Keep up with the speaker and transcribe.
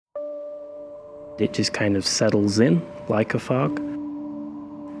It just kind of settles in like a fog.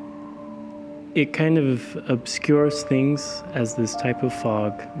 It kind of obscures things as this type of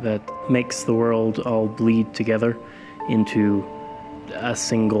fog that makes the world all bleed together into a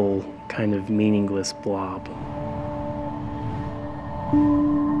single kind of meaningless blob.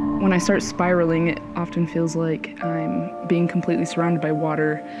 When I start spiraling, it often feels like I'm being completely surrounded by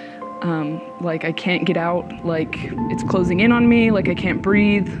water. Like I can't get out, like it's closing in on me, like I can't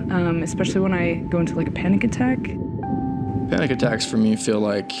breathe, especially when I go into like a panic attack. Panic attacks for me feel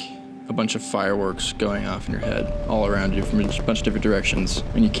like a bunch of fireworks going off in your head all around you from a bunch of different directions,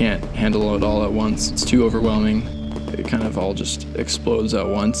 and you can't handle it all at once. It's too overwhelming. It kind of all just explodes at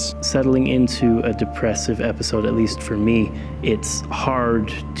once. Settling into a depressive episode, at least for me, it's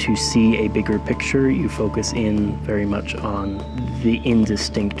hard to see a bigger picture. You focus in very much on the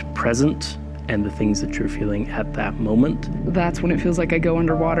indistinct present and the things that you're feeling at that moment. That's when it feels like I go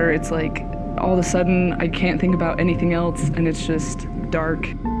underwater. It's like all of a sudden I can't think about anything else and it's just dark.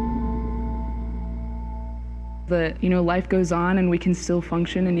 That, you know, life goes on and we can still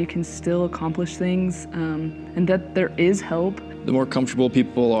function and you can still accomplish things, and that there is help. The more comfortable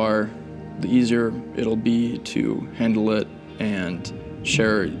people are, the easier it'll be to handle it and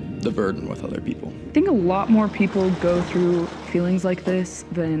share the burden with other people. I think a lot more people go through feelings like this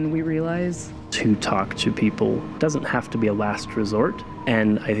than we realize. To talk to people doesn't have to be a last resort,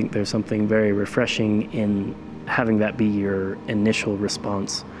 and I think there's something very refreshing in having that be your initial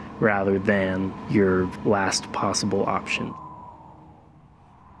response rather than your last possible option.